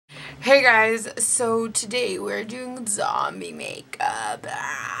Hey guys, so today we're doing zombie makeup.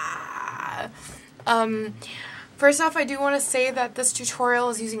 First off, I do want to say that this tutorial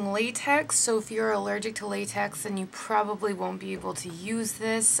is using latex, so if you're allergic to latex, then you probably won't be able to use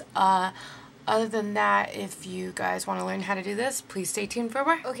this. Other than that, if you guys want to learn how to do this, please stay tuned for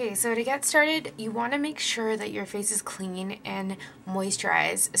more. Okay, so to get started, you want to make sure that your face is clean and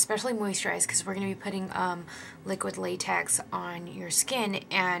moisturized, especially moisturized, because we're going to be putting liquid latex on your skin,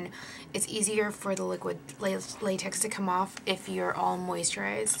 and it's easier for the liquid latex to come off if you're all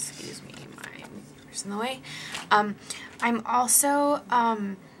moisturized. Excuse me, my mirror's in the way. I'm also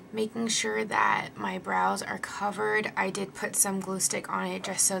making sure that my brows are covered. I did put some glue stick on it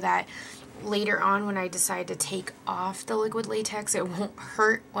just so that later on when I decide to take off the liquid latex, it won't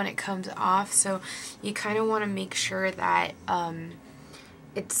hurt when it comes off. So you kind of want to make sure that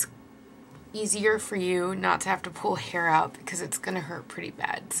it's easier for you not to have to pull hair out, because it's going to hurt pretty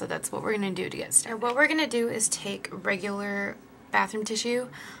bad. So that's what we're going to do to get started. What we're going to do is take regular bathroom tissue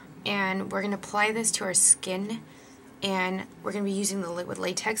and we're going to apply this to our skin, and we're going to be using the liquid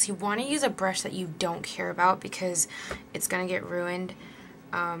latex. You want to use a brush that you don't care about because it's going to get ruined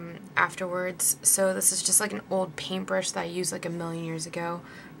afterwards. So this is just like an old paintbrush that I used like a million years ago.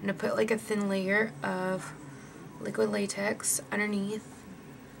 I'm going to put like a thin layer of liquid latex underneath,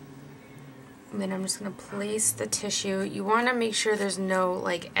 and then I'm just going to place the tissue. You want to make sure there's no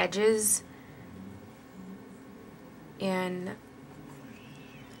like edges, and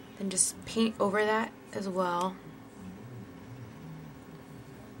then just paint over that as well.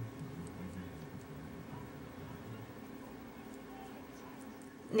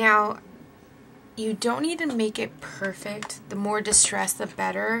 Now, you don't need to make it perfect. The more distressed, the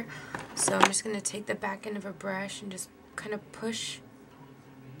better. So I'm just going to take the back end of a brush and just kind of push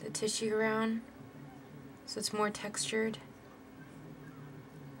the tissue around so it's more textured.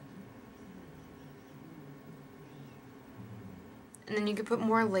 And then you can put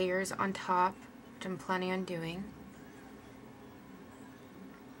more layers on top, which I'm planning on doing.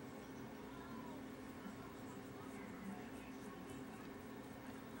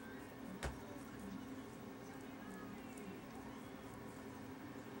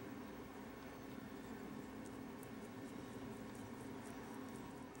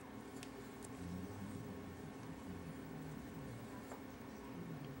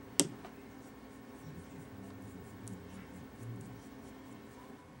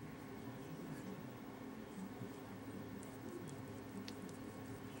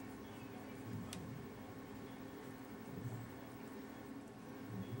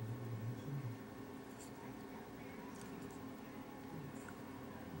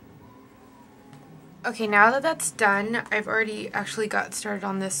 Okay, now that that's done, I've already actually got started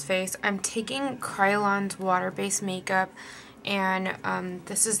on this face. I'm taking Kryolan's water-based makeup, and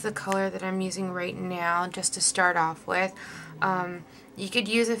this is the color that I'm using right now just to start off with. You could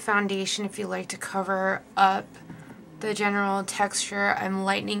use a foundation if you like to cover up the general texture. I'm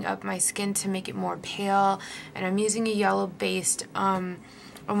lightening up my skin to make it more pale, and I'm using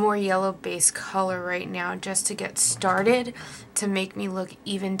a more yellow-based color right now just to get started, to make me look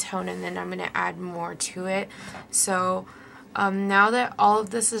even tone, and then I'm going to add more to it. So now that all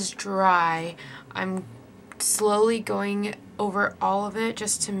of this is dry, I'm slowly going over all of it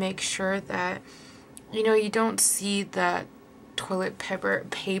just to make sure that, you know, you don't see the toilet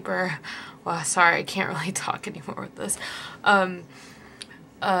paper, well, sorry, I can't really talk anymore with this,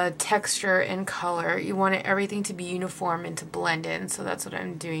 texture and color. You want everything to be uniform and to blend in, so that's what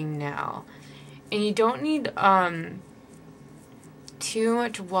I'm doing now. And you don't need too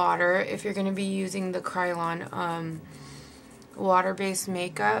much water if you're going to be using the Kryolan water-based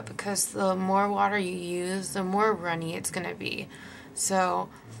makeup, because the more water you use, the more runny it's going to be. So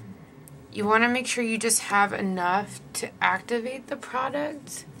you want to make sure you just have enough to activate the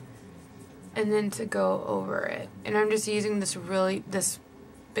product and then to go over it. And I'm just using this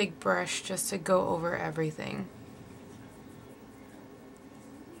big brush just to go over everything.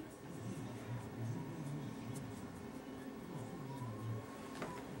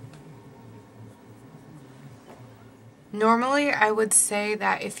 Normally, I would say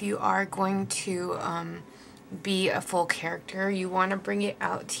that if you are going to be a full character, you want to bring it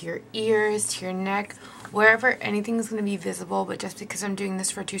out to your ears, to your neck, wherever anything's going to be visible, but just because I'm doing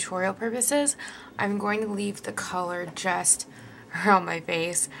this for tutorial purposes, I'm going to leave the color just around my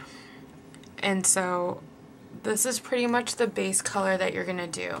face. And so this is pretty much the base color that you're going to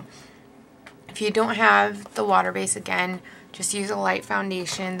do. If you don't have the water base, again, just use a light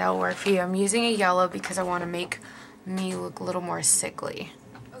foundation. That'll work for you. I'm using a yellow because I want to make me look a little more sickly.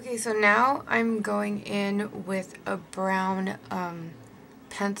 Okay, so now I'm going in with a brown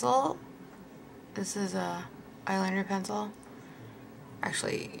pencil. This is a eyeliner pencil.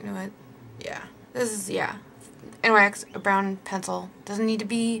 Actually, you know what? Yeah. This is, yeah. NYX, a brown pencil. Doesn't need to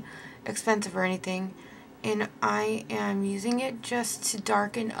be expensive or anything. And I am using it just to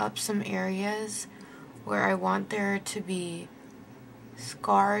darken up some areas where I want there to be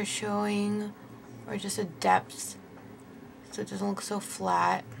scars showing or just a depth so it doesn't look so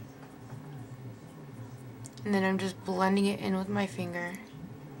flat. And then I'm just blending it in with my finger.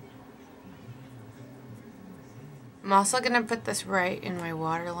 I'm also going to put this right in my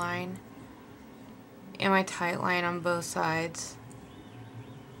waterline and my tight line on both sides.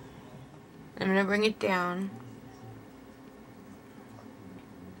 I'm going to bring it down.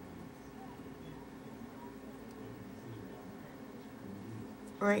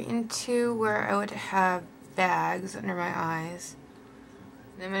 Right into where I would have bags under my eyes.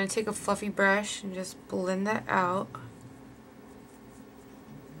 And I'm going to take a fluffy brush and just blend that out.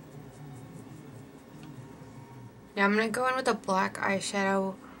 Now I'm going to go in with a black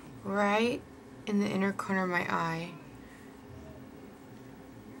eyeshadow right in the inner corner of my eye.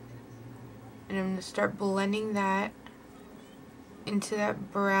 And I'm going to start blending that into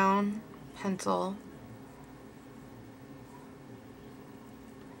that brown pencil.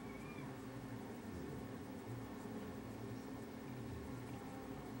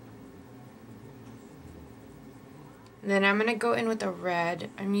 And then I'm going to go in with a red.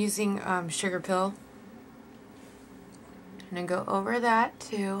 I'm using Sugarpill. I'm going to go over that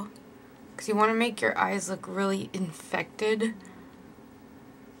too, because you want to make your eyes look really infected.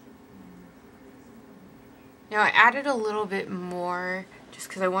 Now I added a little bit more just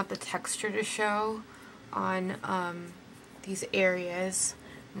because I want the texture to show on these areas.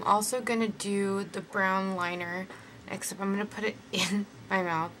 I'm also going to do the brown liner, except I'm going to put it in my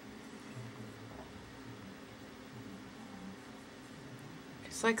mouth.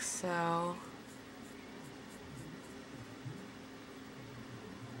 Just like so.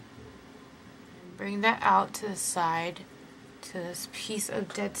 Bring that out to the side to this piece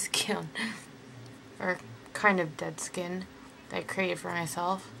of dead skin, or kind of dead skin that I created for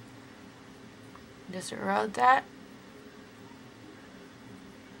myself. Just rub that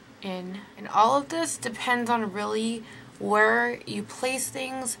in. And all of this depends on really where you place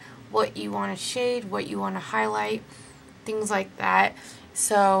things, what you want to shade, what you want to highlight, things like that.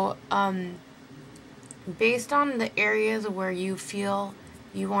 So, based on the areas where you feel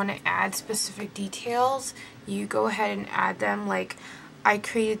you want to add specific details, you go ahead and add them. Like, I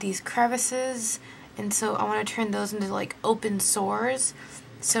created these crevices, and so I want to turn those into like open sores.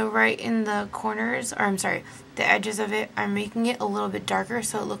 So right in the corners, or I'm sorry, the edges of it, I'm making it a little bit darker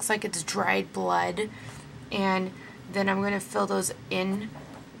so it looks like it's dried blood. And then I'm going to fill those in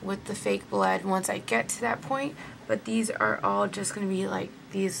with the fake blood once I get to that point. But these are all just going to be like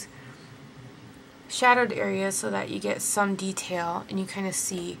these shadowed areas so that you get some detail and you kind of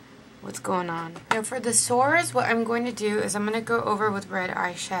see what's going on. Now for the sores, what I'm going to do is I'm going to go over with red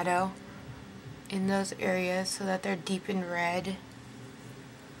eyeshadow in those areas so that they're deep in red.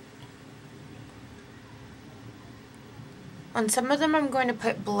 On some of them I'm going to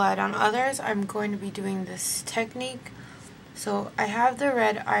put blood, on others I'm going to be doing this technique. So I have the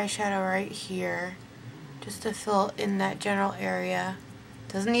red eyeshadow right here just to fill in that general area.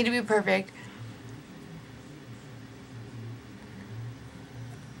 Doesn't need to be perfect.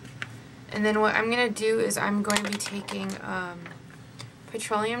 And then what I'm going to do is I'm going to be taking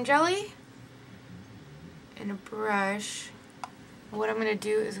petroleum jelly and a brush. What I'm going to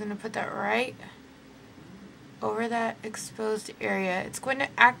do is I'm going to put that right over that exposed area. It's going to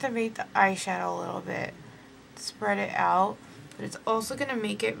activate the eyeshadow a little bit, spread it out, but it's also going to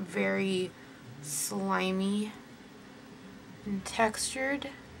make it very slimy and textured.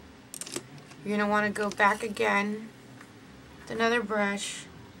 You're going to want to go back again with another brush,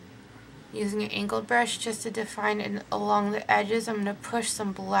 using an angled brush just to define it along the edges. I'm going to push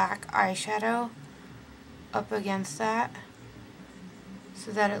some black eyeshadow up against that so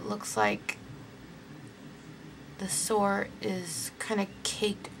that it looks like the sore is kind of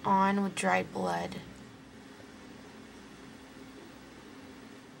caked on with dried blood.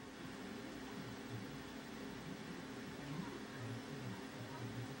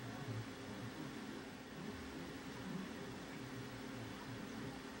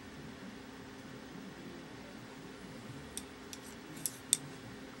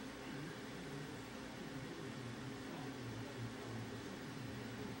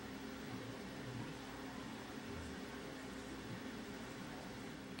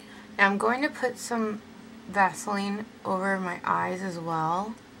 Now I'm going to put some Vaseline over my eyes as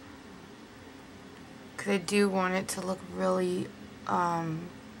well, because I do want it to look really I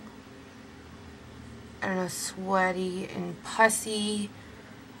don't know, sweaty and pussy,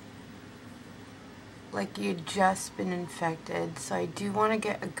 like you'd just been infected. So I do want to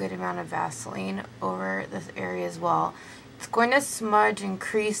get a good amount of Vaseline over this area as well. It's going to smudge and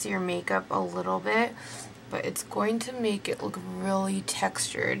crease your makeup a little bit, but it's going to make it look really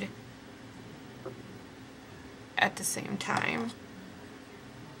textured at the same time.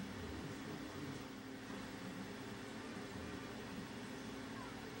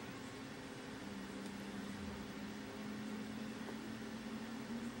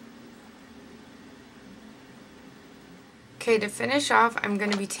 Okay, to finish off, I'm going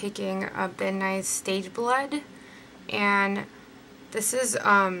to be taking a Nye Stage Blood, and this is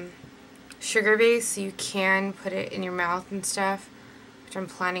sugar based, so you can put it in your mouth and stuff, which I'm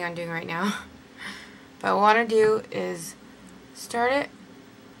planning on doing right now. But what I want to do is start it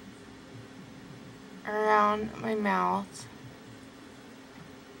around my mouth,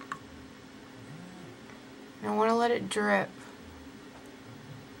 and I want to let it drip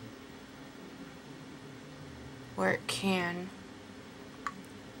where it can.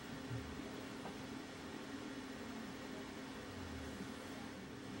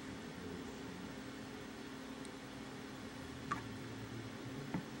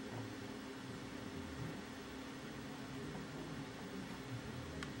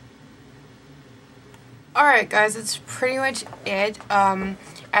 Alright guys, that's pretty much it.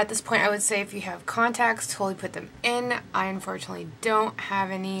 At this point I would say if you have contacts, totally put them in. I unfortunately don't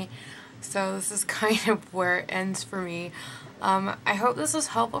have any, so this is kind of where it ends for me. I hope this was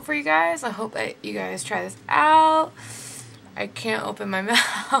helpful for you guys. I hope that you guys try this out. I can't open my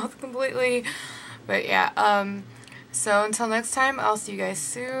mouth completely, but yeah, so until next time, I'll see you guys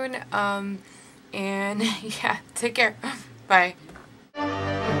soon, and yeah, take care. Bye.